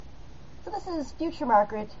this is Future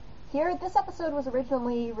Margaret here. This episode was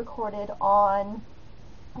originally recorded on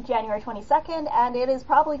January 22nd, and it is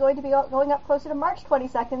probably going to be going up closer to March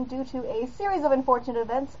 22nd due to a series of unfortunate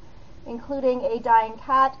events, including a dying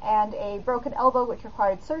cat and a broken elbow which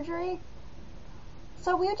required surgery.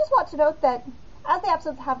 So we just want to note that as the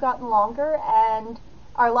episodes have gotten longer and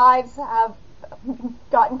our lives have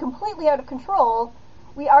gotten completely out of control,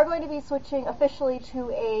 we are going to be switching officially to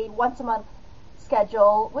a once-a-month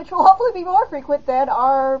schedule, which will hopefully be more frequent than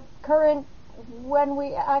our current, when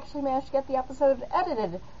we actually manage to get the episode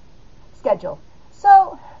edited, schedule.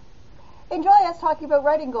 So, enjoy us talking about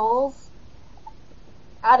writing goals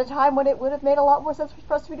at a time when it would have made a lot more sense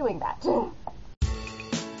for us to be doing that.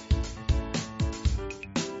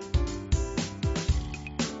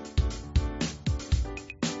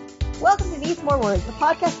 Welcome to Needs More Words, the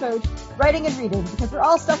podcast about writing and reading, because we're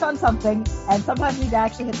all stuck on something, and sometimes we need to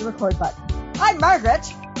actually hit the record button. I'm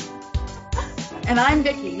Margaret. And I'm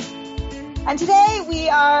Vicky. And today we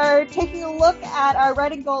are taking a look at our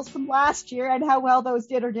writing goals from last year and how well those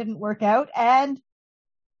did or didn't work out, and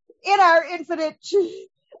in our infinite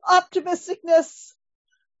optimisticness,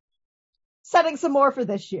 setting some more for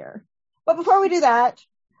this year. But before we do that,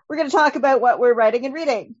 we're going to talk about what we're writing and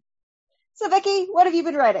reading. So Vicky, what have you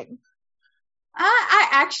been writing? I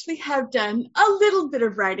actually have done a little bit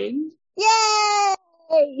of writing. Yay!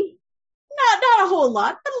 Not a whole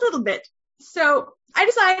lot, but a little bit. So I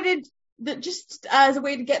decided that just as a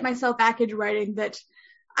way to get myself back into writing, that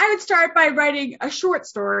I would start by writing a short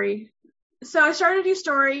story. So I started a new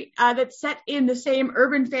story that's set in the same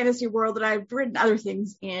urban fantasy world that I've written other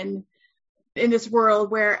things in this world,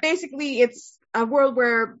 where basically it's a world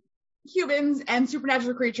where humans and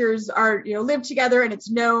supernatural creatures are, live together, and it's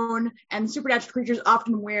known, and supernatural creatures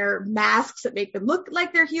often wear masks that make them look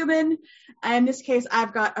like they're human. In this case,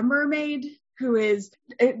 I've got a mermaid who is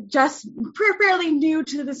just fairly new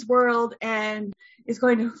to this world and is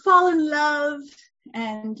going to fall in love,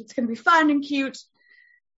 and it's going to be fun and cute.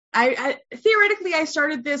 I theoretically, I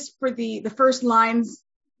started this for the First Lines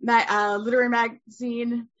literary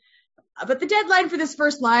magazine, but the deadline for this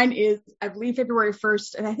first line is, I believe, February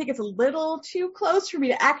 1st, and I think it's a little too close for me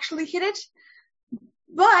to actually hit it.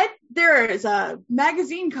 But there is a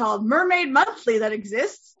magazine called Mermaid Monthly that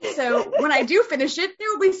exists, so when I do finish it, there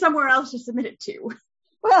will be somewhere else to submit it to.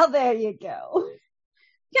 Well, there you go.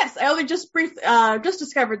 Yes, I only just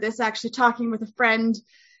discovered this, actually, talking with a friend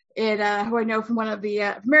who I know from one of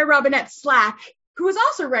the Mary Robinette Slack, who is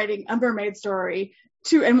also writing a mermaid story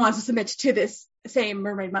and wants to submit to this same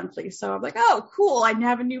Mermaid Monthly. So I'm like, oh, cool, I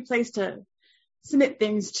have a new place to submit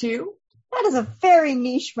things to. That is a very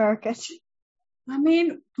niche market. I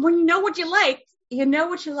mean, when you know what you like, you know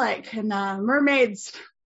what you like. And mermaids,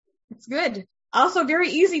 it's good. Also very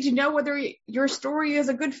easy to know whether your story is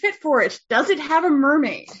a good fit for it. Does it have a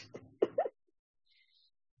mermaid?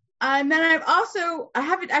 And then I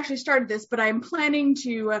haven't actually started this, but I'm planning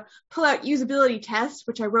to pull out usability tests,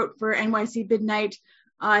 which I wrote for NYC Midnight.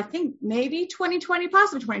 I think maybe 2020,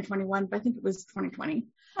 possibly 2021, but I think it was 2020.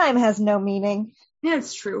 Time has no meaning. Yeah,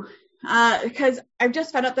 it's true. Because I've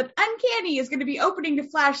just found out that Uncanny is going to be opening to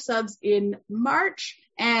Flash subs in March,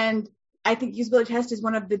 and I think Usability Test is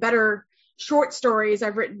one of the better short stories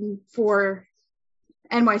I've written for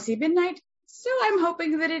NYC Midnight. So I'm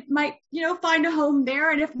hoping that it might, find a home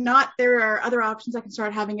there, and if not, there are other options. I can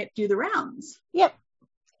start having it do the rounds. Yep.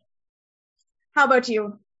 How about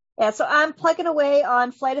you? Yeah, so I'm plugging away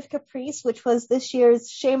on Flight of Caprice, which was this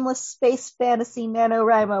year's shameless space fantasy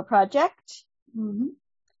NaNoWriMo project. Mm-hmm.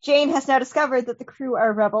 Jane has now discovered that the crew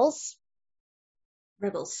are rebels.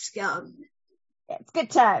 Rebel scum. Yeah, it's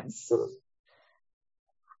good times.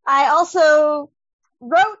 I also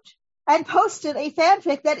wrote and posted a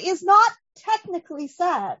fanfic that is not technically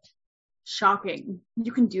sad. Shocking.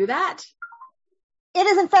 You can do that? It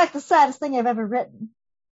is, in fact, the saddest thing I've ever written.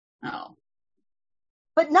 Oh.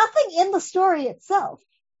 But nothing in the story itself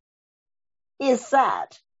is sad.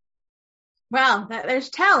 Wow, there's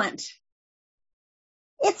talent.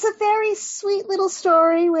 It's a very sweet little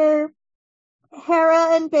story where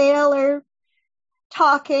Hera and Bale are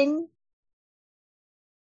talking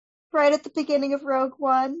right at the beginning of Rogue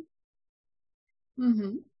One.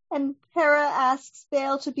 Mm-hmm. And Hera asks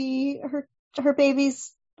Bale to be her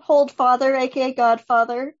baby's hold father, aka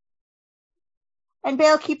godfather. And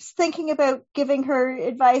Bale keeps thinking about giving her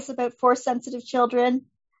advice about Force-sensitive children.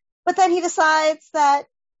 But then he decides that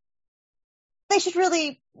they should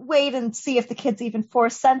really wait and see if the kid's even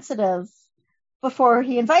Force-sensitive before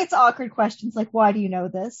he invites awkward questions like, why do you know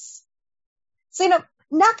this? So,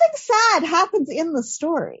 nothing sad happens in the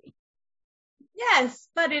story. Yes,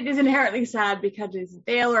 but it is inherently sad because it's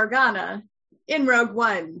Bail Organa in Rogue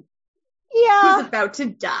One. Yeah. He's about to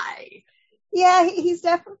die. Yeah, he's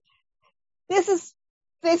definitely... This is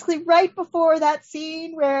basically right before that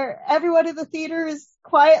scene where everyone in the theater is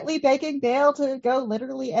quietly begging Bail to go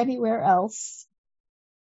literally anywhere else.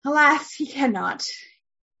 Alas, he cannot.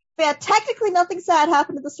 But yeah, technically nothing sad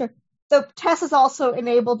happened at the start. Though Tess has also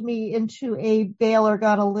enabled me into a Bail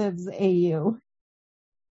Organa Lives AU.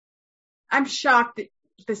 I'm shocked that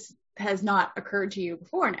this has not occurred to you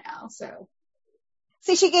before now, so.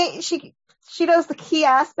 See, she knows the key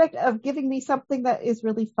aspect of giving me something that is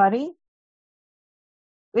really funny,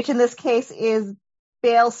 which in this case is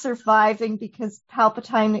Bail surviving because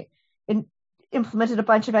Palpatine implemented a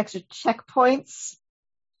bunch of extra checkpoints,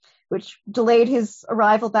 which delayed his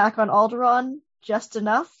arrival back on Alderaan just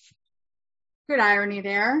enough. Good irony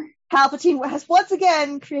there. Palpatine has once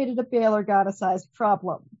again created a Bail Organa-sized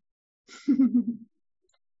problem.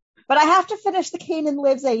 But I have to finish the Kanan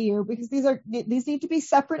Lives AU because these need to be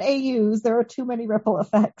separate AUs. There are too many ripple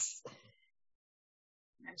effects.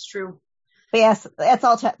 That's true. But yes,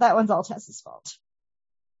 that one's all Tess's fault.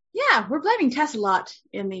 Yeah, we're blaming Tess a lot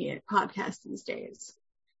in the podcast these days.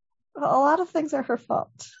 Well, a lot of things are her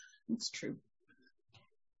fault. That's true.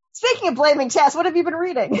 Speaking of blaming Tess, what have you been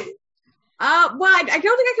reading? Well, I don't think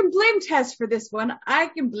I can blame Tess for this one. I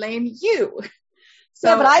can blame you. So,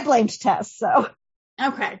 yeah, but I blamed Tess, so.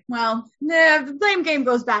 Okay, well, the blame game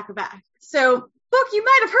goes back to back. So, book you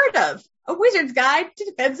might have heard of, A Wizard's Guide to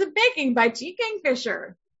Defensive Baking by G.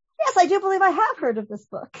 Kingfisher. Yes, I do believe I have heard of this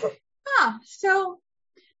book. So,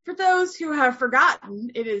 for those who have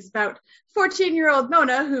forgotten, it is about 14-year-old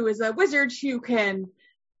Mona, who is a wizard who can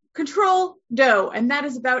control dough, and that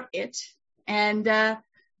is about it. And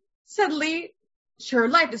suddenly, her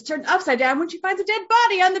life is turned upside down when she finds a dead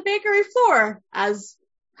body on the bakery floor, as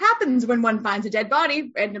happens when one finds a dead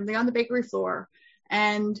body randomly on the bakery floor.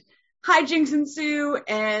 And hijinks ensue,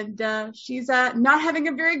 and she's not having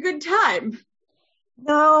a very good time.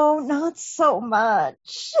 No, not so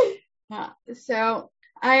much. So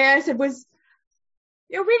I was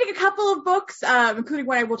reading a couple of books, including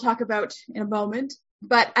one I will talk about in a moment,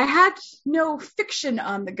 but I had no fiction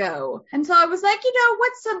on the go. And so I was like,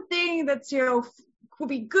 what's something that's, will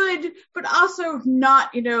be good, but also not,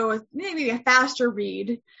 maybe a faster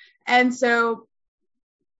read. And so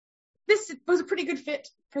this was a pretty good fit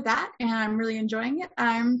for that, and I'm really enjoying it.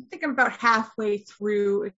 I think I'm about halfway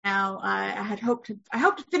through now. I hope to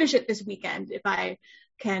finish it this weekend if I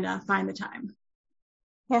can find the time.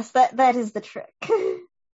 Yes, that is the trick.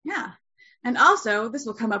 Yeah. And also, this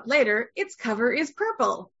will come up later, its cover is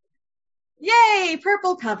purple. Yay,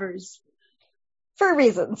 purple covers. For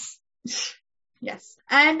reasons. Yes.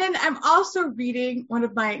 And then I'm also reading, one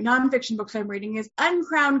of my nonfiction books I'm reading is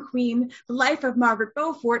Uncrowned Queen, The Life of Margaret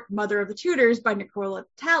Beaufort, Mother of the Tudors by Nicola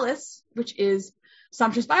Tallis, which is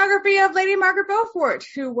sumptuous biography of Lady Margaret Beaufort,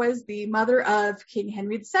 who was the mother of King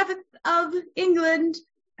Henry VII of England,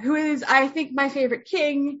 who is, I think, my favorite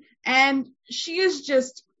king. And she is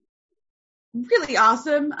just really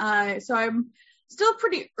awesome. So I'm still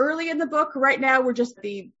pretty early in the book. Right now, we're just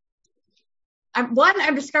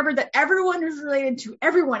I've discovered that everyone is related to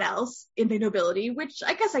everyone else in the nobility, which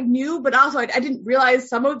I guess I knew, but also I didn't realize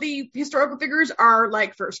some of the historical figures are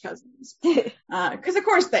like first cousins. Because of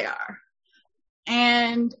course they are.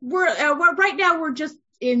 And right now we're just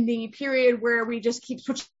in the period where we just keep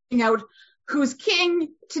switching out who's king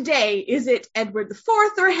today. Is it Edward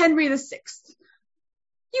IV or Henry VI?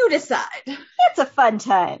 You decide. It's a fun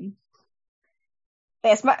time.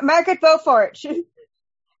 Yes, Margaret Beaufort,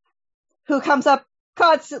 who comes up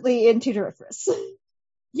constantly in Tudoriferous.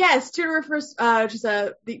 Yes, Tudoriferous, which is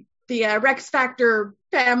the Rex Factor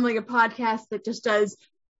family of podcasts that just does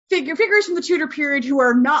figures from the Tudor period who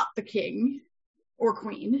are not the king or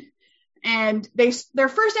queen. And their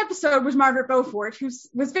first episode was Margaret Beaufort, who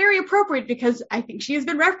was very appropriate because I think she has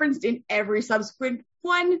been referenced in every subsequent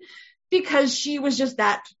one because she was just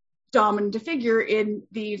that dominant a figure in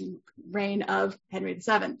the reign of Henry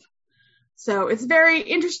VII. So it's very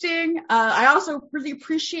interesting. I also really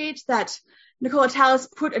appreciate that Nicola Tallis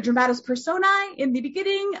put a dramatis personae in the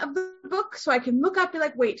beginning of the book, so I can look up and be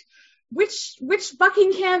like, wait, which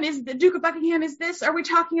Buckingham is the Duke of Buckingham is this? Are we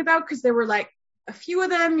talking about? Because there were like a few of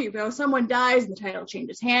them. Someone dies and the title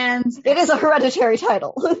changes hands. It is a hereditary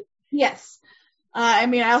title. Yes. I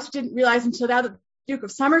also didn't realize until now that Duke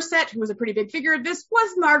of Somerset, who was a pretty big figure of this,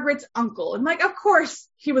 was Margaret's uncle. And of course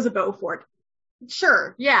he was a Beaufort.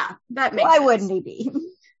 Sure, yeah, that makes sense. Why wouldn't he be?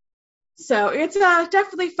 So it's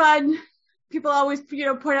definitely fun. People always,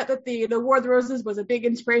 point out that the War of the Roses was a big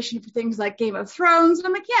inspiration for things like Game of Thrones. And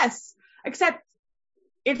I'm like, yes, except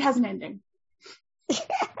it has an ending. So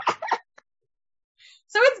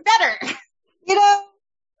it's better. You know,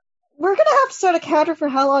 we're going to have to start a counter for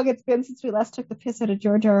how long it's been since we last took the piss out of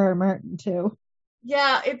George R.R. Martin, too.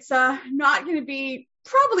 Yeah, it's not going to be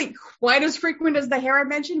probably quite as frequent as the hair I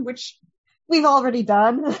mentioned, which we've already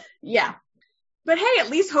done. Yeah. But hey, at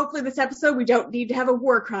least hopefully this episode we don't need to have a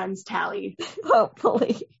war crimes tally.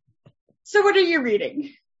 Hopefully. So what are you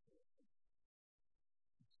reading?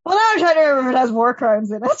 Well, now I'm trying to remember if it has war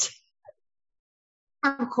crimes in it.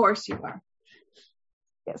 Of course you are.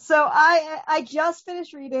 So I just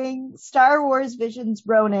finished reading Star Wars Visions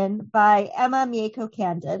Ronin by Emma Mieko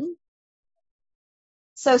Candon.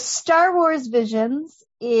 So Star Wars Visions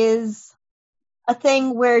is a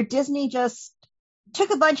thing where Disney just took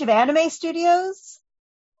a bunch of anime studios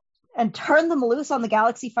and turned them loose on the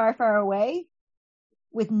galaxy far, far away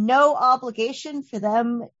with no obligation for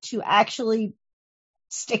them to actually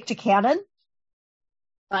stick to canon.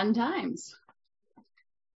 Fun times.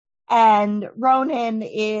 And Ronin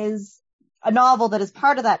is a novel that is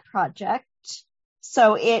part of that project.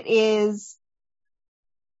 So it is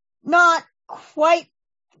not quite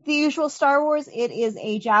the usual Star Wars. It is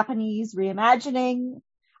a Japanese reimagining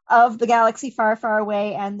of the galaxy far, far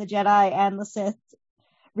away and the Jedi and the Sith,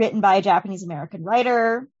 written by a Japanese American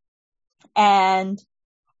writer. And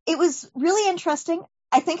it was really interesting.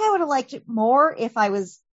 I think I would have liked it more if I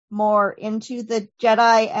was more into the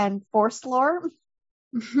Jedi and Force lore.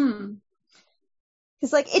 Mm-hmm.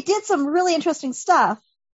 Because, like, it did some really interesting stuff,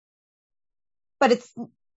 but it's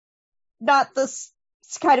not the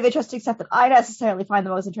kind of interesting stuff that I necessarily find the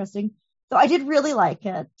most interesting. So I did really like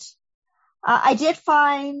it. I did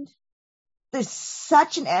find there was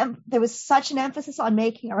such an emphasis on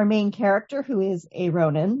making our main character, who is a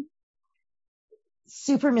Ronin,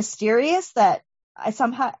 super mysterious that I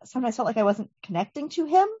sometimes felt like I wasn't connecting to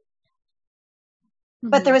him. Mm-hmm.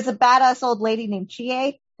 But there was a badass old lady named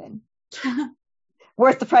Chie, and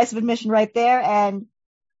worth the price of admission right there. And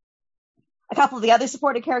a couple of the other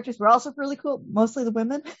supporting characters were also really cool, mostly the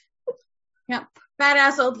women. Yep.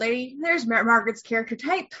 Badass old lady. There's Margaret's character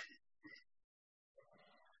type.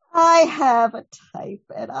 I have a type,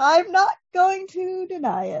 and I'm not going to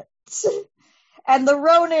deny it. And the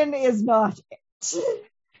Ronin is not it.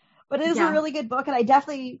 But it is a really good book, and I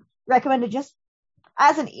definitely recommend it just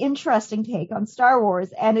as an interesting take on Star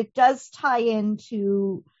Wars. And it does tie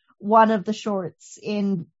into one of the shorts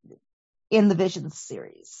in the Visions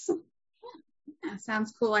series. Yeah,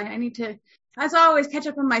 sounds cool. I need to, as always, catch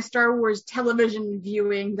up on my Star Wars television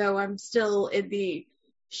viewing, though I'm still in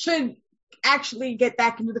should actually get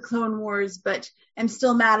back into the Clone Wars, but I'm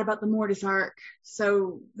still mad about the Mortis arc,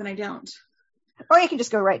 so then I don't. Or you can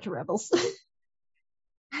just go right to Rebels.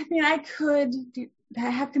 I mean, I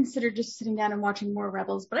have considered just sitting down and watching more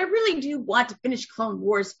Rebels, but I really do want to finish Clone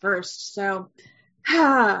Wars first, so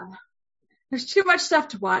there's too much stuff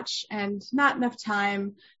to watch and not enough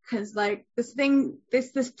time, because like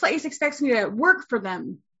this place expects me to work for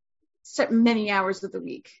them many hours of the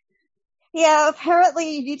week. Yeah,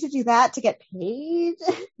 apparently you need to do that to get paid.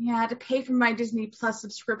 Yeah, to pay for my Disney Plus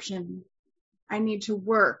subscription, I need to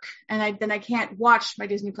work, and then I can't watch my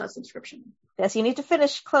Disney Plus subscription. Yes, you need to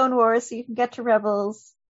finish Clone Wars so you can get to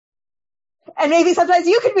Rebels. And maybe sometimes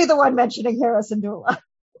you can be the one mentioning Hera Syndulla.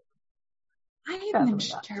 I have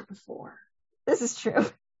mentioned her before. This is true.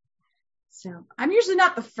 So, I'm usually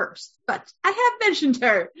not the first, but I have mentioned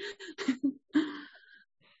her.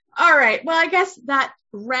 All right, well, I guess that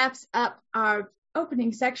wraps up our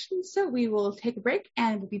opening section, so we will take a break,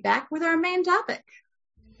 and we'll be back with our main topic.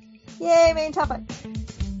 Yay, main topic.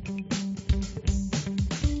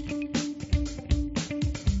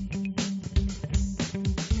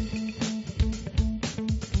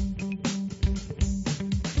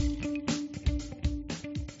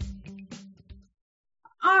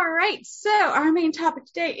 Alright, so our main topic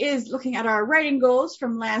today is looking at our writing goals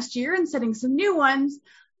from last year and setting some new ones.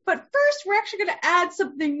 But first, we're actually going to add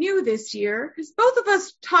something new this year, because both of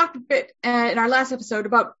us talked a bit in our last episode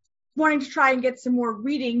about wanting to try and get some more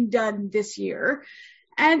reading done this year.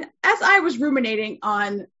 And as I was ruminating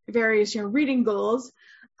on various reading goals,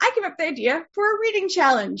 I came up with the idea for a reading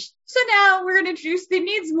challenge. So now we're going to introduce the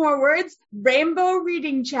Needs More Words Rainbow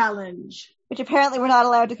Reading Challenge. Which apparently we're not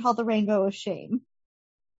allowed to call the Rainbow of Shame.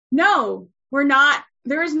 No, we're not.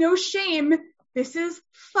 There is no shame. This is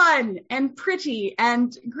fun and pretty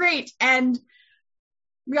and great. And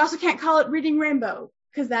we also can't call it Reading Rainbow,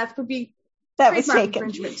 because that would be trademark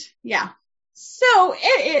infringement. Yeah. So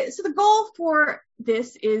the goal for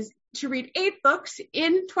this is to read 8 books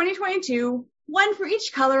in 2022, one for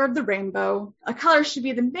each color of the rainbow. A color should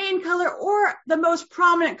be the main color or the most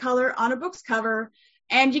prominent color on a book's cover.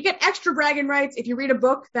 And you get extra bragging rights if you read a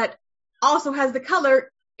book that also has the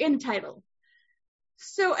color in the title.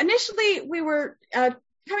 So initially we were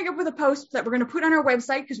coming up with a post that we're going to put on our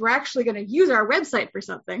website because we're actually going to use our website for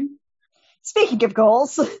something. Speaking of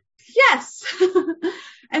goals. Yes.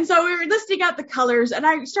 And so we were listing out the colors, and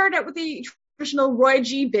I started out with the traditional Roy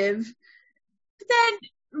G. Biv, but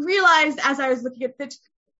then realized as I was looking at that,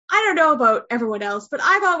 I don't know about everyone else, but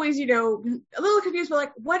I've always, a little confused about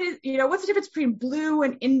what's the difference between blue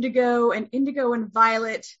and indigo and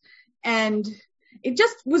violet, and it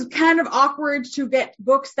just was kind of awkward to get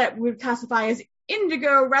books that would classify as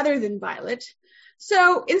indigo rather than violet.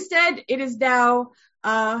 So instead, it is now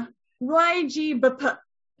Roy G. Bp,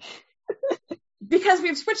 because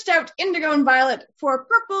we've switched out indigo and violet for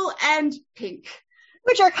purple and pink,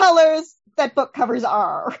 which are colors that book covers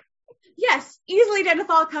are. Yes, easily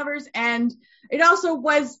identifiable covers, and it also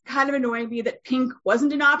was kind of annoying me that pink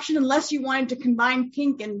wasn't an option unless you wanted to combine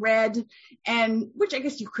pink and red, and which I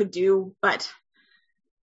guess you could do, but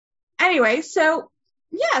anyway, so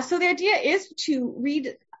the idea is to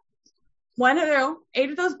read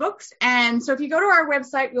 8 of those books, and so if you go to our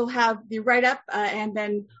website, we'll have the write-up, and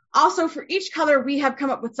then also for each color, we have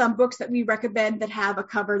come up with some books that we recommend that have a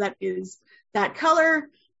cover that is that color.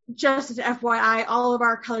 Just as FYI, all of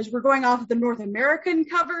our colors, we're going off of the North American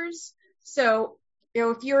covers. So,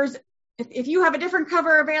 if you have a different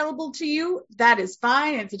cover available to you, that is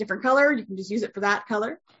fine. It's a different color. You can just use it for that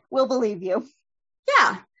color. We'll believe you.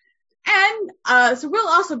 Yeah. And so we'll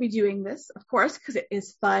also be doing this, of course, because it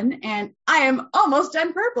is fun. And I am almost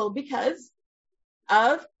done purple because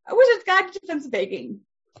of A Wizard's Guide to Defensive Baking.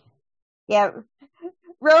 Yeah.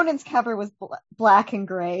 Ronan's cover was black and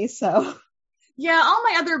gray, so... Yeah, all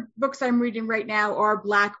my other books I'm reading right now are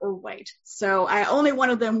black or white. So only one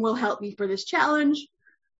of them will help me for this challenge.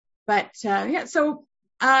 But so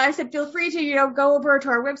I said feel free to, go over to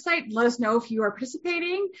our website and let us know if you are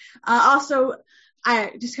participating. Also,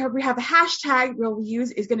 I discovered we have a hashtag we'll use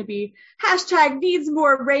is going to be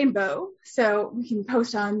 #NeedsMoreRainbow. So we can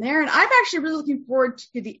post on there. And I'm actually really looking forward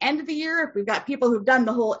to the end of the year if we've got people who've done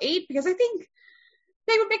the whole 8, because I think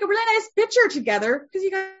they would make a really nice picture together because you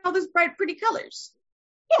got all those bright, pretty colors.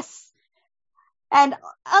 Yes. And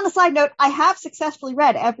on a side note, I have successfully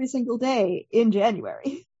read every single day in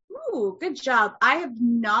January. Ooh, good job. I have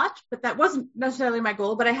not, but that wasn't necessarily my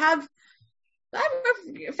goal, but I've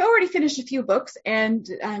already finished a few books, and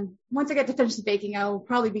once I get to finish the baking, I'll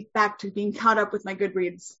probably be back to being caught up with my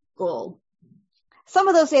Goodreads goal. Some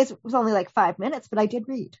of those days was only 5 minutes, but I did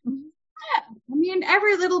read. Yeah,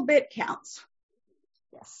 every little bit counts.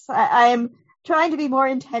 Yes, I'm trying to be more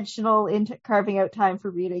intentional in carving out time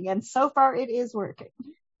for reading, and so far it is working.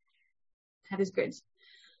 That is good.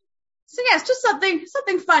 So yes, just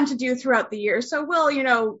something fun to do throughout the year. So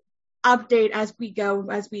we'll, update as we go,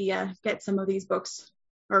 as we get some of these books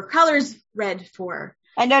or colors read for.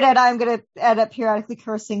 And no doubt I'm going to end up periodically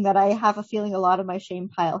cursing that I have a feeling a lot of my shame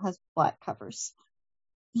pile has black covers.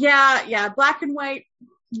 Yeah, black and white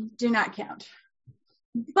do not count.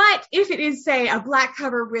 But if it is, say, a black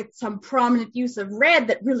cover with some prominent use of red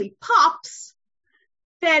that really pops,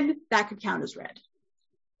 then that could count as red.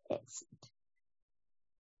 Excellent.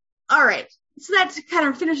 All right. So that kind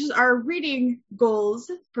of finishes our reading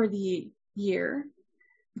goals for the year,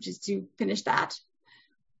 which is to finish that.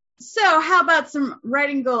 So how about some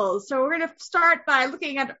writing goals? So we're going to start by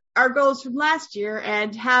looking at our goals from last year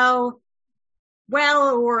and how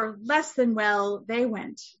well or less than well they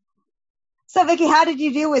went. So, Vicky, how did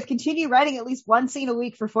you do with continue writing at least one scene a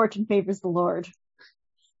week for Fortune Favors the Lord?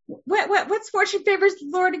 What's Fortune Favors the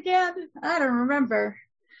Lord again? I don't remember.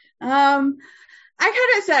 I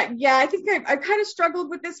kind of said, I think I kind of struggled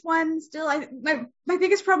with this one still. My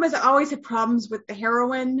biggest problem is I always had problems with the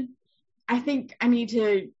heroine. I think I need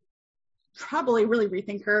to probably really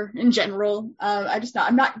rethink her in general. She's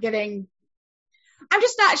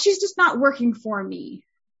just not working for me.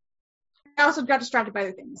 I also got distracted by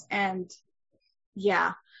other things, and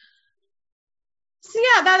yeah. So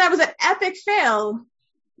yeah, that was an epic fail,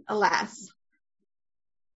 alas.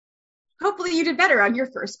 Hopefully you did better on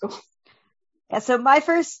your first goal. Yeah, so my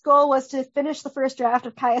first goal was to finish the first draft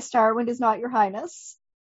of Kaya Starwind Is Not Your Highness.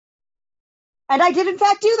 And I did in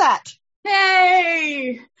fact do that.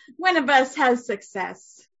 Hey! One of us has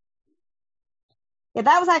success. Yeah,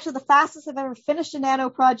 that was actually the fastest I've ever finished a nano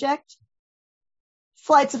project.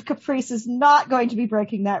 Flights of Caprice is not going to be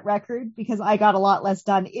breaking that record because I got a lot less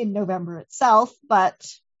done in November itself, but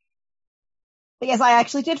yes, I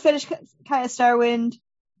actually did finish Kaya Starwind,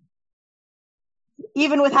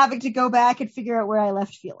 even with having to go back and figure out where I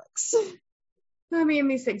left Felix. I mean,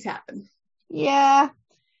 these things happen. Yeah,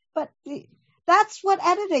 but That's what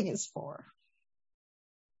editing is for.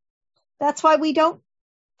 That's why we don't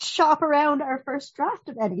shop around our first draft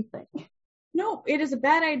of anything. No, it is a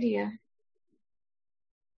bad idea.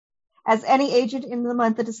 As any agent in the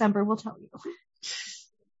month of December will tell you.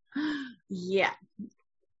 Yeah.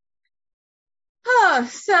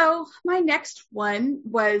 So my next one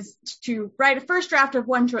was to write a first draft of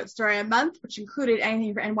one short story a month, which included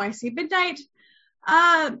anything for NYC Midnight.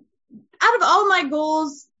 Out of all my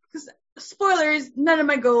goals, because spoilers, none of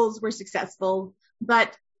my goals were successful,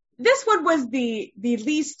 but this one was the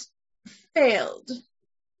least failed.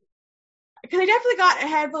 Because I definitely got a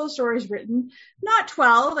handful of stories written, not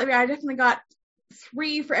 12. I mean, I definitely got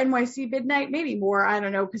 3 for NYC Midnight, maybe more. I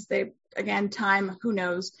don't know, because they, again, time, who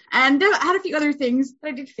knows. And I had a few other things that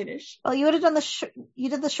I did finish. Well, you would have done you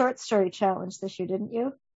did the short story challenge this year, didn't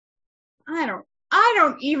you? I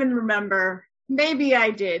don't even remember. Maybe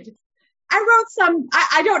I did. I wrote some,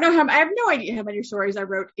 I don't know I have no idea how many stories I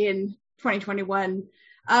wrote in 2021.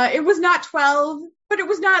 It was not 12, but it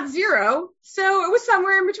was not 0. So it was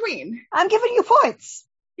somewhere in between. I'm giving you points.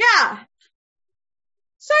 Yeah.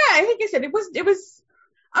 So yeah, I think I said it was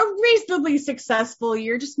a reasonably successful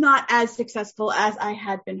year, just not as successful as I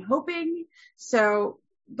had been hoping. So,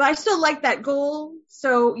 but I still like that goal.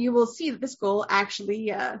 So you will see that this goal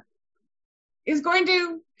actually is going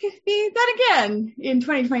to be done again in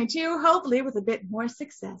 2022, hopefully with a bit more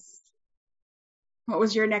success. What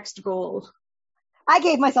was your next goal? I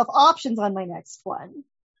gave myself options on my next one,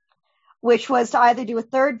 which was to either do a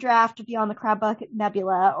third draft of Beyond the Crab Bucket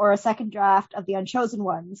Nebula or a second draft of The Unchosen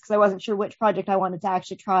Ones, because I wasn't sure which project I wanted to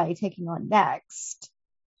actually try taking on next.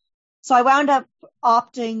 So I wound up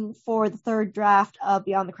opting for the third draft of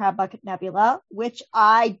Beyond the Crab Bucket Nebula, which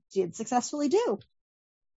I did successfully do.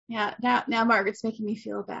 Yeah, now Margaret's making me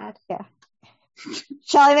feel bad. Yeah.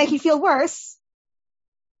 Shall I make you feel worse?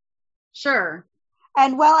 Sure.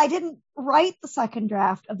 And while I didn't write the second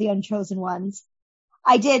draft of The Unchosen Ones,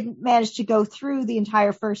 I did manage to go through the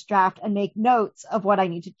entire first draft and make notes of what I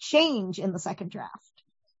need to change in the second draft.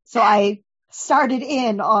 So I started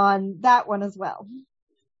in on that one as well.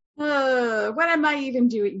 What am I even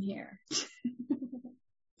doing here?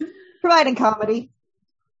 Providing comedy.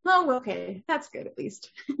 Oh, okay. That's good, at least.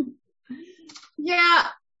 Yeah.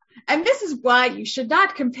 And this is why you should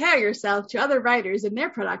not compare yourself to other writers and their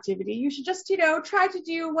productivity. You should just, try to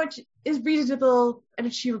do what is reasonable and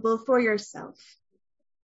achievable for yourself.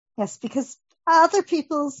 Yes, because other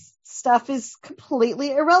people's stuff is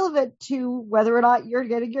completely irrelevant to whether or not you're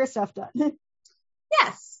getting your stuff done.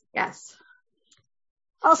 Yes.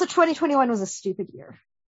 Also, 2021 was a stupid year.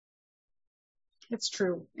 It's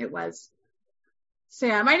true. It was. So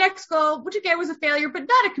yeah, my next goal, which again was a failure, but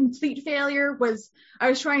not a complete failure, was I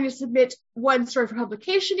was trying to submit one story for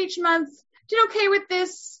publication each month. Did okay with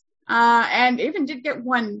this, and even did get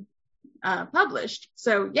one published.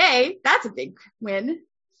 So yay, that's a big win.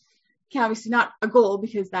 Obviously not a goal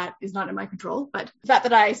because that is not in my control, but the fact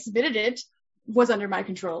that I submitted it was under my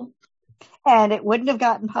control. And it wouldn't have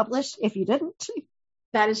gotten published if you didn't.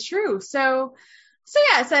 That is true. So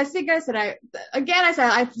I think I said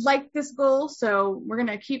I like this goal, so we're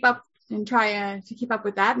gonna keep up and try to keep up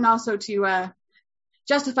with that, and also to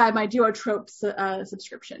justify my Duotrope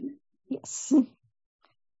subscription. Yes.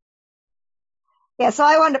 Yeah, so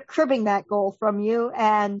I wound up cribbing that goal from you,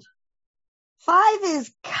 and 5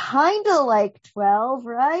 is kind of like 12,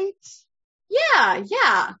 right?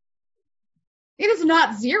 Yeah. It is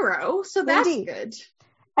not 0, so that's Indeed. Good.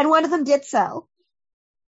 And one of them did sell.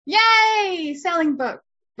 Yay! Selling book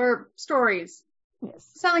or stories. Yes.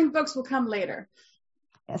 Selling books will come later.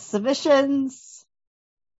 Yes, submissions.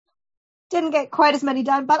 Didn't get quite as many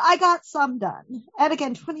done, but I got some done. And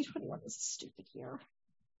again, 2021 was a stupid year.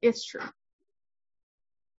 It's true.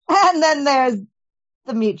 And then there's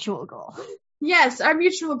the mutual goal. Yes, our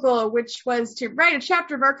mutual goal, which was to write a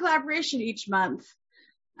chapter of our collaboration each month.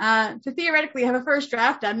 To theoretically have a first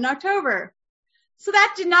draft done in October. So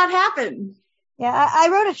that did not happen. Yeah, I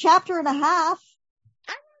wrote a chapter and a half.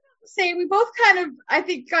 I would say we both kind of, I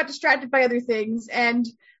think, got distracted by other things. And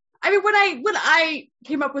I mean, when I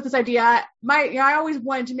came up with this idea, I always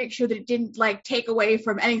wanted to make sure that it didn't take away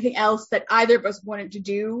from anything else that either of us wanted to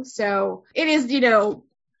do. So it is,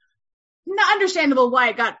 not understandable why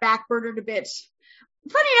it got backburnered a bit.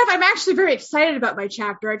 Funny enough, I'm actually very excited about my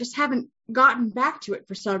chapter. I just haven't gotten back to it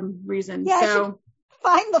for some reason. Yeah, so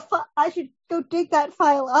I should go dig that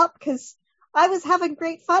file up because I was having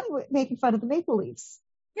great fun with making fun of the Maple Leafs.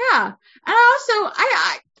 Yeah, and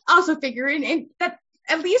I also figure in that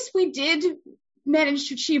at least we did manage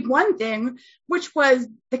to achieve one thing, which was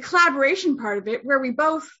the collaboration part of it, where we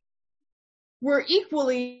both were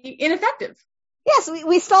equally ineffective. Yes,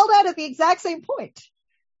 we stalled out at the exact same point.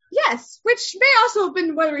 Yes, which may also have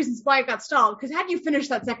been one of the reasons why it got stalled, because had you finished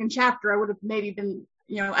that second chapter, I would have maybe been,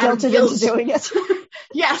 out of guilt. Into doing it.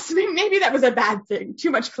 Yes, maybe that was a bad thing.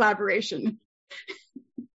 Too much collaboration.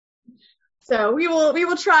 So we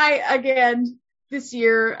will try again this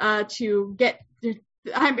year to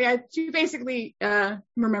basically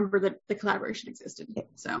remember that the collaboration existed.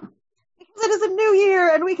 So because it is a new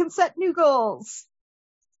year and we can set new goals.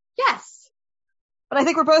 Yes, but I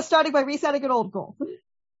think we're both starting by resetting an old goal.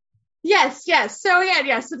 Yes. So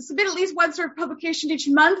so submit at least one sort of publication each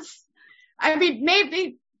month. I mean,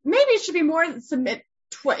 maybe it should be more than submit.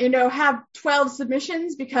 Have 12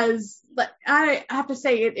 submissions, because I have to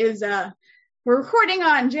say it is we're recording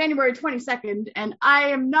on January 22nd, and I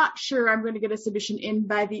am not sure I'm going to get a submission in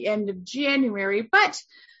by the end of January. But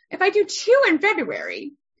if I do 2 in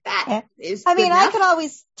February, that is. I mean, enough. I could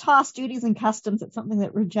always toss duties and customs at something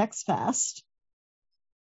that rejects fast.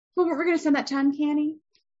 Well, we're going to send that to Uncanny.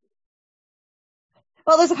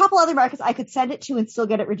 Well, there's a couple other markets I could send it to and still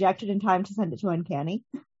get it rejected in time to send it to Uncanny.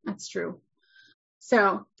 That's true.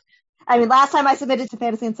 So, I mean, last time I submitted to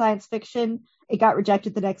Fantasy and Science Fiction, it got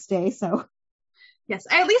rejected the next day, so. Yes,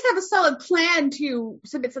 I at least have a solid plan to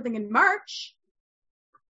submit something in March.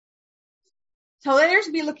 So there's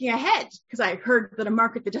me looking ahead, because I heard that a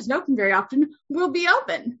market that doesn't open very often will be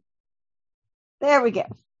open. There we go.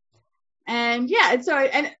 And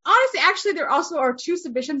honestly, actually, there also are 2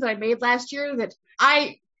 submissions that I made last year that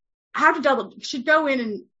I should go in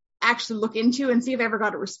and actually look into and see if I ever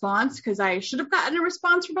got a response, because I should have gotten a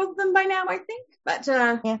response for both of them by now, I think. But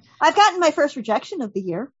I've gotten my first rejection of the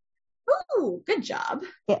year. Ooh, good job.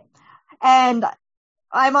 Yeah. And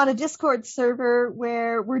I'm on a Discord server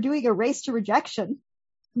where we're doing a race to rejection.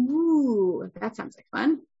 Ooh, that sounds like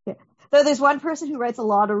fun. Yeah. So there's one person who writes a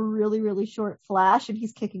lot of really, really short flash, and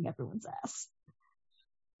he's kicking everyone's ass.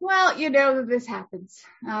 Well, this happens.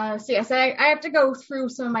 So yes, I have to go through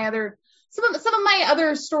some of my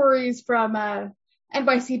other stories from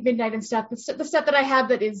NYC Midnight and stuff. The stuff that I have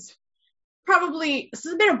that is probably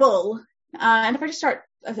submittable. And if I just start,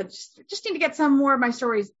 I said, just need to get some more of my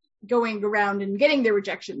stories going around and getting their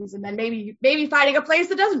rejections, and then maybe finding a place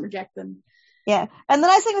that doesn't reject them. Yeah. And the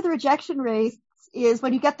nice thing with the rejection race is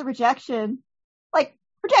when you get the rejection, like,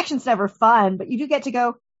 rejection's never fun, but you do get to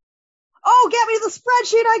go, oh, get me the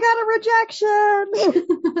spreadsheet, I got a rejection.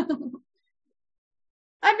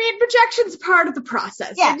 I mean, rejection's part of the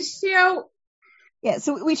process. Yeah. And, yeah,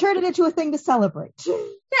 so we turn it into a thing to celebrate.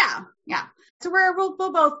 Yeah. So we'll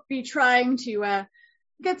both be trying to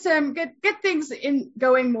get things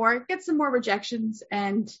going more, get some more rejections,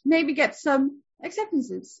 and maybe get some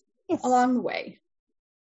acceptances along the way.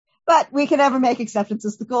 But we can never make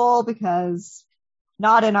acceptances the goal, because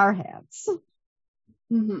not in our hands.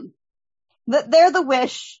 Mm-hmm. They're the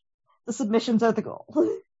wish. The submissions are the goal.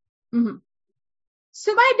 Mm-hmm.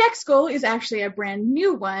 So my next goal is actually a brand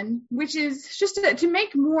new one, which is just to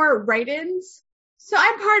make more write-ins. So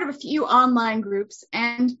I'm part of a few online groups,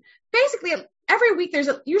 and basically every week there's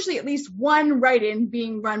usually at least one write-in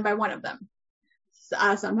being run by one of them.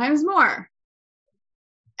 Sometimes more.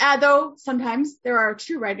 Though sometimes there are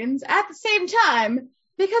 2 write-ins at the same time,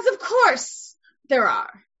 because of course there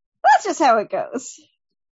are. That's just how it goes.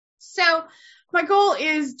 So my goal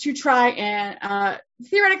is to try and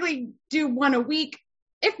theoretically do one a week,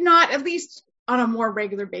 if not at least on a more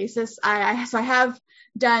regular basis. I have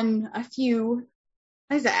done a few.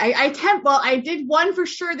 I did one for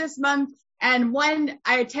sure this month, and one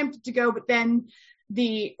I attempted to go, but then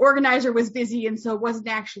the organizer was busy and so wasn't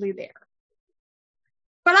actually there.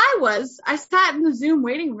 But I sat in the Zoom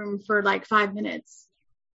waiting room for like 5 minutes.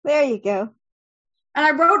 There you go. And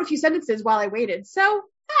I wrote a few sentences while I waited. So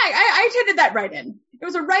I attended that write-in. It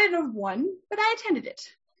was a write-in of 1, but I attended it.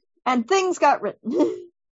 And things got written.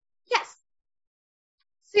 Yes.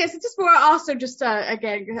 So yes, it's just more also just,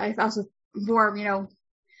 again, I also more,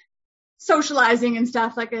 socializing and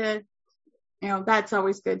stuff like that's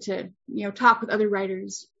always good to, talk with other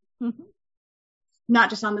writers. Mm-hmm.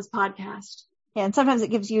 Not just on this podcast. Yeah, and sometimes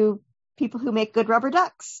it gives you people who make good rubber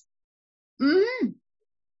ducks. Mm-hmm.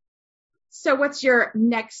 So what's your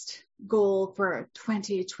next goal for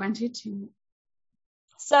 2022?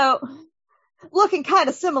 So, looking kind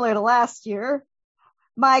of similar to last year,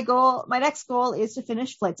 my next goal is to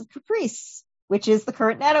finish Flights of Caprice, which is the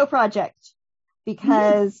current Nano project.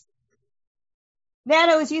 Because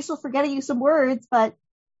Nano is useful for getting you some words, but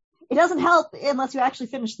it doesn't help unless you actually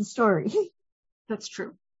finish the story. That's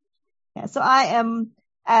true. Yeah, so I am,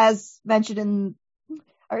 as mentioned in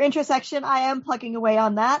our intro section, I am plugging away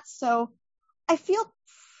on that. So I feel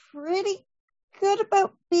pretty good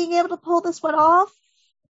about being able to pull this one off,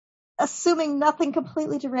 assuming nothing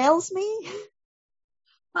completely derails me.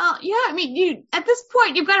 Well, yeah, I mean, at this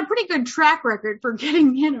point, you've got a pretty good track record for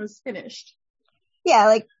getting Nanos finished. Yeah,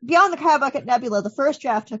 like, Beyond the Crab Bucket Nebula, the first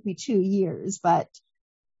draft took me 2 years, but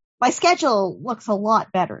my schedule looks a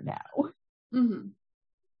lot better now. Mm-hmm.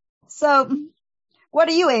 So, what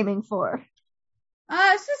are you aiming for? So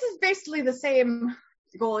this is basically the same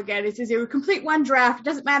goal again. It says you complete one draft. It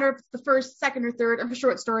doesn't matter if it's the first, second, or third of a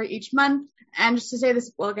short story each month. And just to say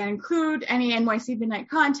this will again include any NYC Midnight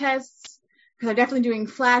contests, because I'm definitely doing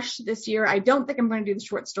Flash this year. I don't think I'm going to do the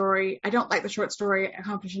short story. I don't like the short story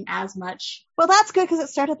competition as much. Well, that's good because it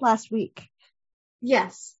started last week.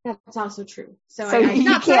 Yes, that's also true. So So I you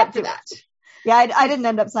not can't do do that. Yeah, I didn't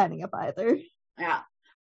end up signing up either. Yeah.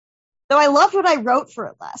 Though I loved what I wrote for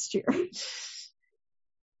it last year. Well,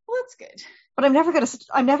 that's good. But I'm never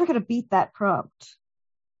gonna beat that prompt.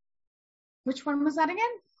 Which one was that again?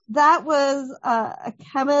 That was a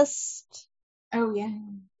chemist, Oh, yeah.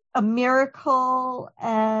 a miracle,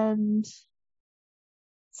 and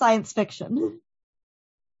science fiction.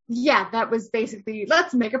 Yeah, that was basically,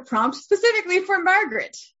 let's make a prompt specifically for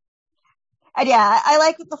Margaret. And yeah, I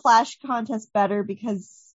like the Flash contest better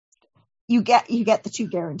because you get the 2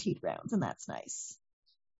 guaranteed rounds, and that's nice.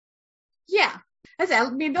 Yeah. I said, I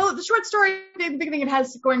mean, the short story, the big thing it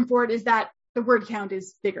has going for it is that the word count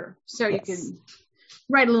is bigger. So Yes. you can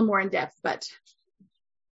write a little more in depth. But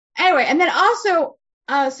anyway, and then also,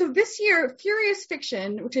 so this year, Furious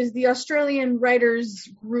Fiction, which is the Australian writers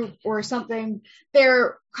group or something,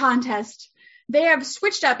 their contest, they have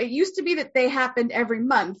switched up. It used to be that they happened every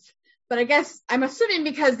month. But I guess I'm assuming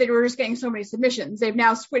because they were just getting so many submissions, they've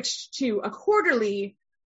now switched to a quarterly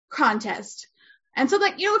contest. And so,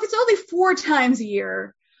 like, if it's only 4 times a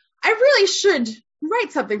year, I really should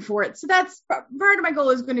write something for it. So that's part of my goal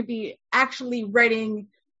is going to be actually writing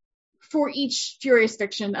for each Furious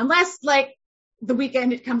Fiction, unless, like, the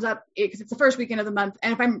weekend it comes up, because it's the first weekend of the month.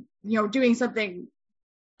 And if I'm, doing something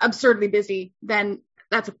absurdly busy, then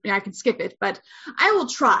I can skip it. But I will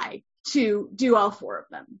try to do all 4 of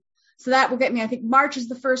them. So that will get me, I think March is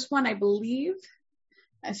the first one, I believe.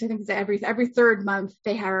 So I think it's every third month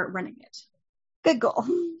they are running it. Good goal.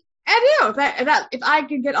 And if I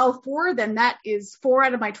can get all 4, then that is 4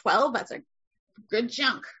 out of my 12. That's a good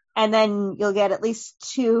chunk. And then you'll get at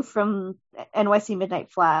least 2 from NYC Midnight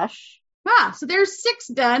Flash. So there's 6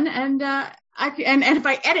 done, and and if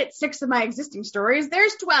I edit 6 of my existing stories,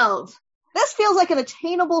 there's 12. This feels like an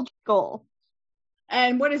attainable goal.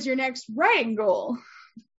 And what is your next writing goal?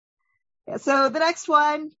 Yeah, so the next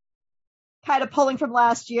one, kind of pulling from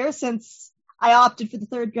last year, since I opted for the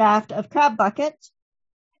 3rd draft of Crab Bucket,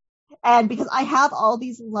 and because I have all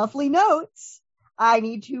these lovely notes, I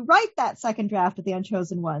need to write that 2nd draft of the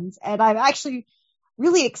Unchosen Ones, and I'm actually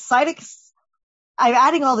really excited because I'm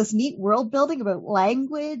adding all this neat world building about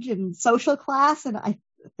language and social class, and I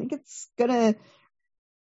think it's gonna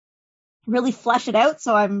really flesh it out,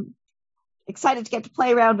 so I'm excited to get to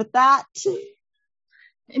play around with that.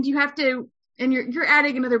 And you have to, and you're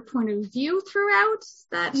adding another point of view throughout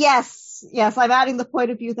that? Yes, I'm adding the point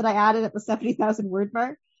of view that I added at the 70,000 word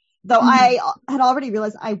mark. Though I had already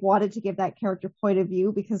realized I wanted to give that character point of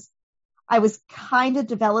view because I was kind of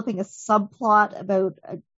developing a subplot about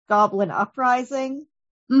a goblin uprising.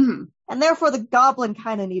 Mm-hmm. And therefore the goblin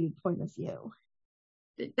kind of needed point of view.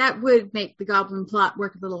 That would make the goblin plot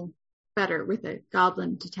work a little better with a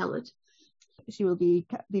goblin to tell it. She will be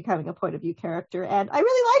becoming a point of view character, and I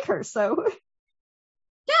really like her, so.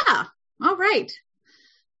 Yeah, all right.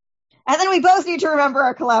 And then we both need to remember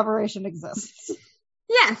our collaboration exists.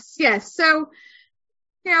 Yes. So,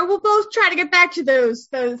 we'll both try to get back to those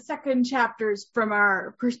second chapters from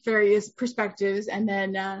our various perspectives, and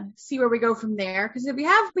then see where we go from there. Because we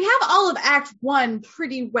have all of Act 1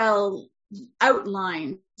 pretty well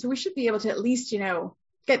outlined, so we should be able to at least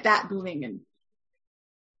get that moving. And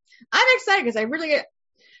I'm excited because I really had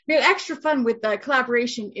extra fun with the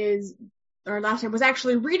collaboration. Last time was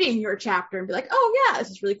actually reading your chapter and be like, oh yeah,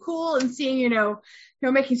 this is really cool, and seeing,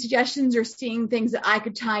 making suggestions or seeing things that I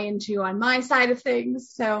could tie into on my side of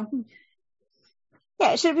things. So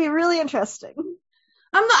yeah, it should be really interesting.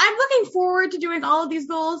 I'm looking forward to doing all of these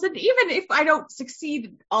goals, and even if I don't succeed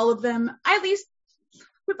in all of them, I at least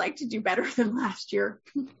would like to do better than last year.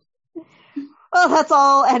 Well, that's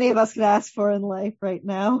all any of us can ask for in life right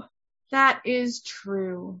now. That is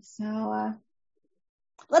true. So,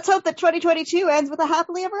 let's hope that 2022 ends with a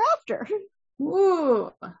happily ever after.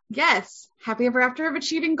 Ooh, yes. Happily ever after of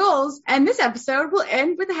achieving goals. And this episode will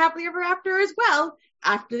end with a happily ever after as well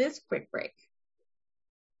after this quick break.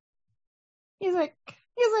 Music.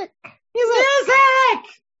 Music!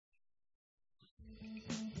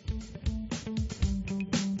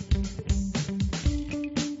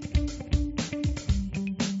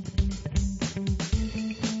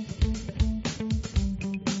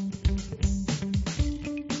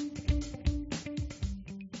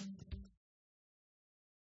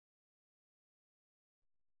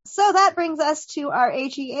 So that brings us to our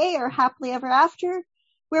HEA, or Happily Ever After,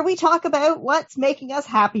 where we talk about what's making us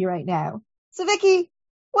happy right now. So Vicky,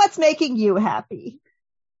 what's making you happy?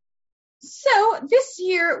 So this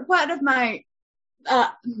year, one of my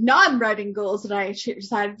non-writing goals that I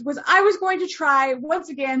decided was I was going to try once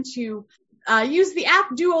again to use the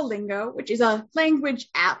app Duolingo, which is a language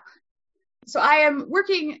app. So I am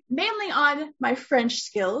working mainly on my French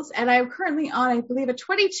skills, and I'm currently on, I believe, a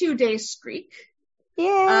 22-day streak.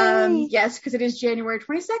 Yay! Yes, because it is January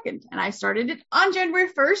 22nd, and I started it on January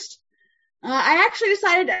 1st. I actually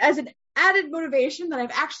decided as an added motivation that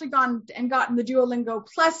I've actually gone and gotten the Duolingo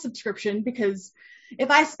Plus subscription, because if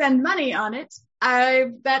I spend money on it,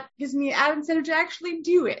 that gives me added incentive to actually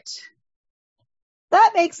do it.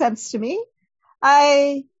 That makes sense to me.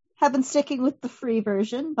 I have been sticking with the free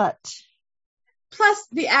version, but... Plus,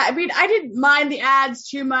 I didn't mind the ads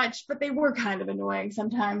too much, but they were kind of annoying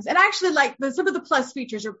sometimes. And actually, some of the plus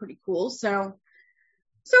features are pretty cool. So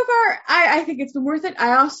far, I think it's been worth it.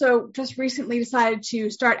 I also just recently decided to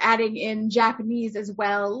start adding in Japanese as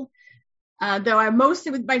well. Though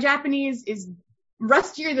my Japanese is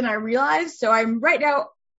rustier than I realized. So I'm right now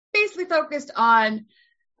basically focused on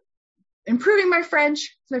improving my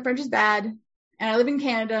French. My French is bad, and I live in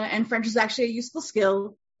Canada, and French is actually a useful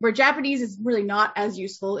skill, where Japanese is really not as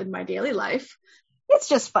useful in my daily life. It's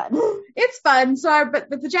just fun. It's fun. But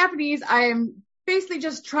with the Japanese, I am basically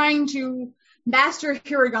just trying to master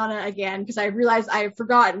hiragana again, because I realized I have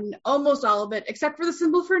forgotten almost all of it, except for the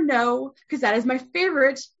symbol for no, because that is my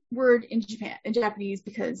favorite word in Japanese,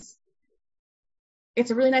 because it's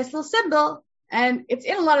a really nice little symbol, and it's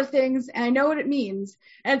in a lot of things, and I know what it means.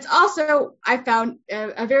 And it's also, I found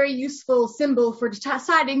a very useful symbol for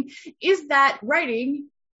deciding, is that writing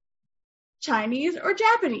Chinese or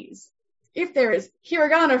Japanese? If there is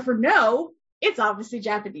hiragana for no, it's obviously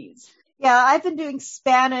Japanese. Yeah, I've been doing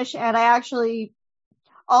Spanish, and I actually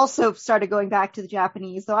also started going back to the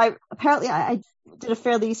Japanese, though I did a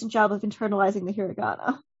fairly decent job of internalizing the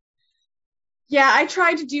hiragana. Yeah, I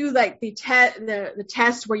tried to do the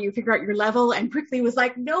test where you figure out your level, and quickly was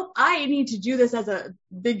like, nope, I need to do this as a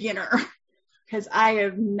beginner, because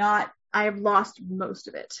I have lost most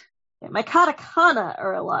of it. Yeah, my katakana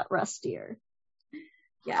are a lot rustier.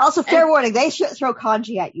 Yeah. Also, fair warning, they should throw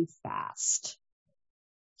kanji at you fast.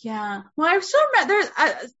 Yeah. Well, I still remember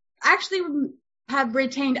I actually have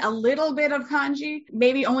retained a little bit of kanji,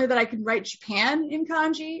 maybe only that I can write Japan in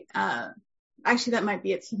kanji. Actually, that might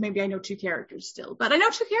be it. So maybe I know 2 characters still, but I know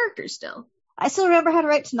 2 characters still. I still remember how to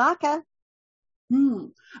write Tanaka.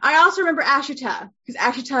 I also remember Ashita, because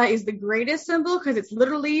Ashita is the greatest symbol, because it's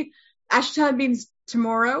literally, Ashita means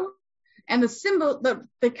tomorrow, and the symbol,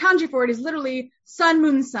 the kanji for it is literally sun,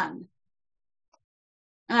 moon, sun.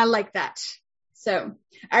 And I like that. So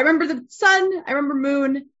I remember the sun, I remember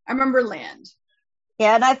moon, I remember land.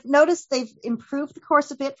 Yeah, and I've noticed they've improved the course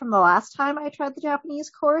a bit from the last time I tried the Japanese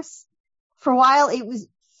course. For a while, it was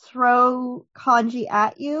throw kanji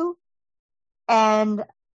at you, and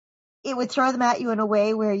it would throw them at you in a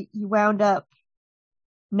way where you wound up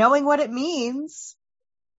knowing what it means,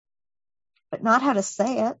 but not how to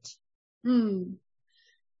say it.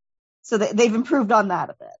 So they've improved on that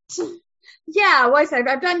a bit. Yeah, well,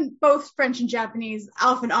 I've done both French and Japanese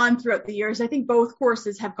off and on throughout the years. I think both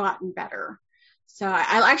courses have gotten better. So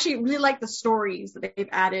I actually really like the stories that they've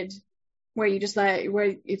added, where you just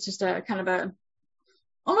where it's just a kind of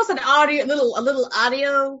almost an audio, a little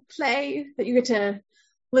audio play that you get to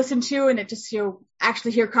listen to, and it just,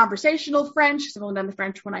 actually hear conversational French. So I've only done the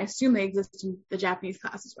French one. I assume they exist in the Japanese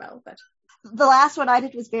class as well, but. The last one I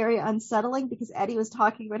did was very unsettling, because Eddie was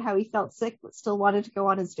talking about how he felt sick but still wanted to go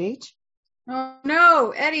on his date. Oh no,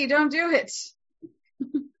 Eddie, don't do it.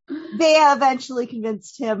 They eventually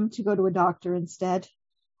convinced him to go to a doctor instead.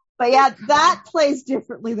 But yeah, that plays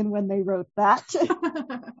differently than when they wrote that.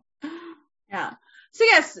 Yeah. So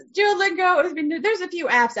yes, Duolingo, there's a few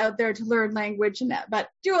apps out there to learn language, but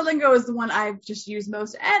Duolingo is the one I've just used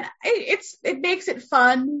most, and it makes it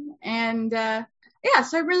fun, and so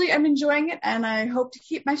I'm enjoying it, and I hope to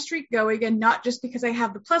keep my streak going, and not just because I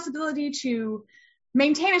have the plus ability to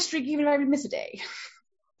maintain a streak even if I miss a day.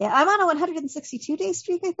 Yeah, I'm on a 162-day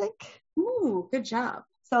streak, I think. Ooh, good job.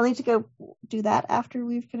 So I'll need to go do that after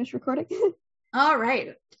we've finished recording. All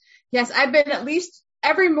right. Yes, I've been at least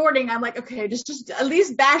every morning I'm like, okay, just at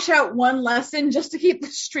least bash out one lesson just to keep the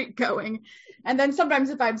streak going. And then sometimes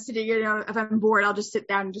if I'm sitting, if I'm bored, I'll just sit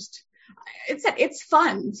down and it's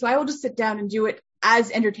fun. So I will just sit down and do it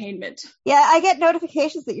as entertainment. Yeah, I get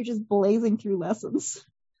notifications that you're just blazing through lessons.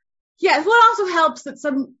 Yeah, well, it also helps that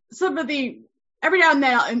some of the, every now and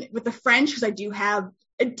then with the French, because I do have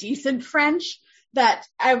a decent French, that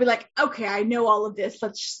I would like, okay, I know all of this.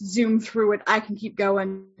 Let's zoom through it. I can keep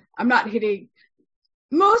going. I'm not hitting,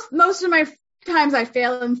 most of my times I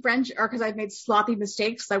fail in French are because I've made sloppy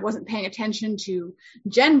mistakes. I wasn't paying attention to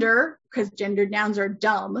gender, because gendered nouns are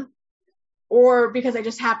dumb. Or because I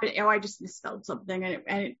just I just misspelled something and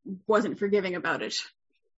it wasn't forgiving about it.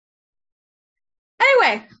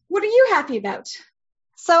 Anyway, what are you happy about?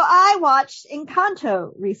 So I watched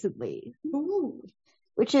Encanto recently. Ooh.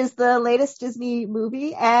 Which is the latest Disney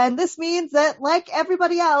movie, and this means that, like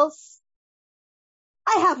everybody else,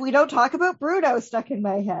 I have We Don't Talk About Bruno stuck in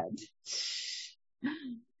my head.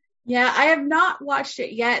 Yeah, I have not watched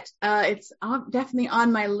it yet. It's definitely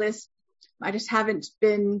on my list. I just haven't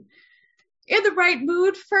been in the right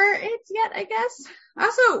mood for it yet, I guess. I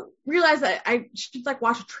also realized that I should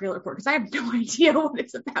watch a trailer for it because I have no idea what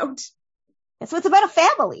it's about. So it's about a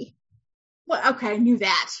family. Well, okay, I knew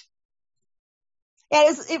that. Yeah,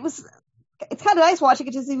 it's kind of nice watching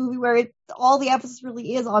a Disney movie where all the emphasis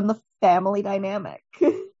really is on the family dynamic.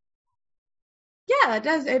 Yeah,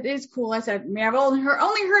 it is cool. I said, I've only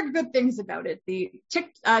heard good things about it. The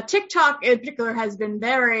TikTok in particular has been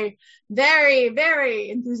very, very, very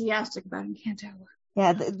enthusiastic about Encanto.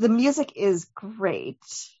 Yeah, the music is great.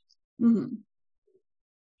 Mm-hmm.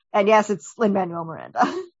 And yes, it's Lin-Manuel Miranda.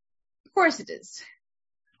 Of course it is.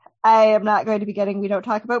 I am not going to be getting We Don't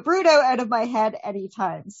Talk About Bruno out of my head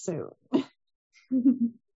anytime soon.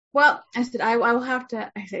 Well, I said I will have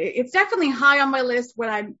to. I say it's definitely high on my list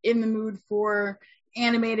when I'm in the mood for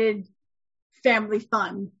animated family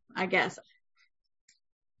fun, I guess.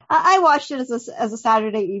 I watched it as a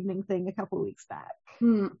Saturday evening thing a couple weeks back.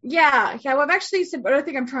 Yeah. Well, I've actually said what I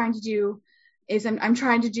think I'm trying to do is I'm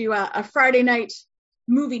trying to do a Friday night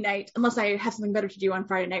movie night, unless I have something better to do on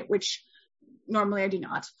Friday night, which normally I do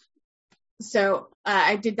not. So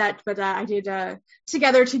I did that, but I did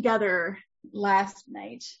Together last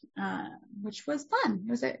night, which was fun. It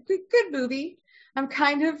was a good movie. I'm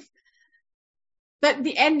kind of, but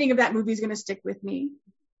the ending of that movie is going to stick with me.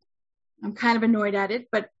 I'm kind of annoyed at it,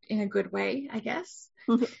 but in a good way, I guess.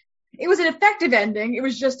 It was an effective ending. It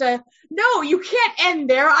was just no, you can't end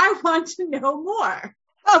there. I want to know more.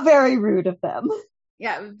 How very rude of them.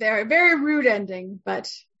 Yeah, very, very rude ending,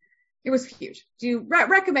 but it was cute. Do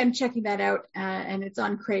recommend checking that out, and it's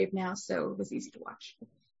on Crave now, so it was easy to watch.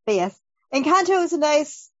 But yes, Encanto is a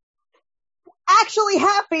nice, actually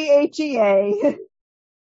happy HEA.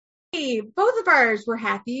 Hey, both of ours were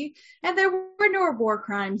happy, and there were no war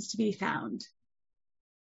crimes to be found.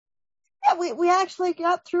 Yeah, we actually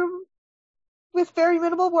got through with very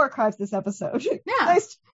minimal war crimes this episode. Yeah.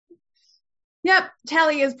 Nice. Yep,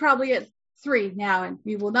 tally is probably at 3 now, and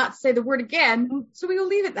we will not say the word again, so we will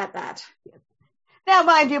leave it at that. Now,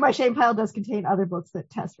 mind you, my shame pile does contain other books that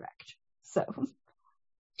Tess wrecked, so.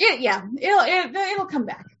 It'll come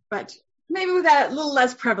back, but maybe with that a little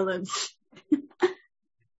less prevalence.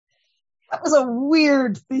 That was a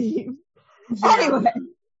weird theme. Yeah. Anyway.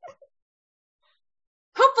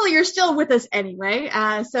 Hopefully you're still with us anyway.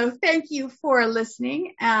 So thank you for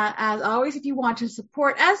listening. As always, if you want to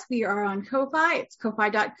support us, we are on Ko-Fi. It's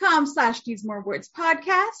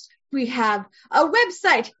ko-fi.com/needsmoreWordspodcast. We have a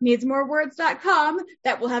website, needsmorewords.com,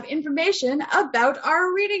 that will have information about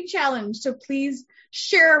our reading challenge. So please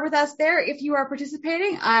share with us there if you are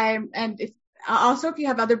participating. Also, if you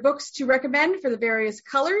have other books to recommend for the various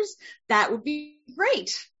colors, that would be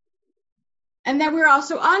great. And then we're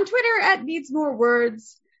also on Twitter at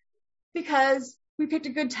needsmorewords because we picked a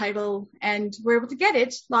good title and we're able to get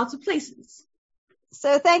it lots of places.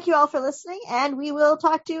 So thank you all for listening, and we will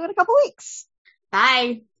talk to you in a couple weeks.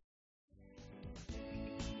 Bye.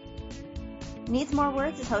 Needs More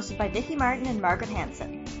Words is hosted by Vicky Martin and Margaret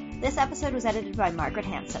Hanson. This episode was edited by Margaret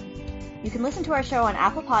Hanson. You can listen to our show on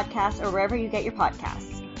Apple Podcasts or wherever you get your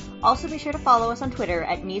podcasts. Also be sure to follow us on Twitter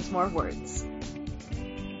at Needs More Words.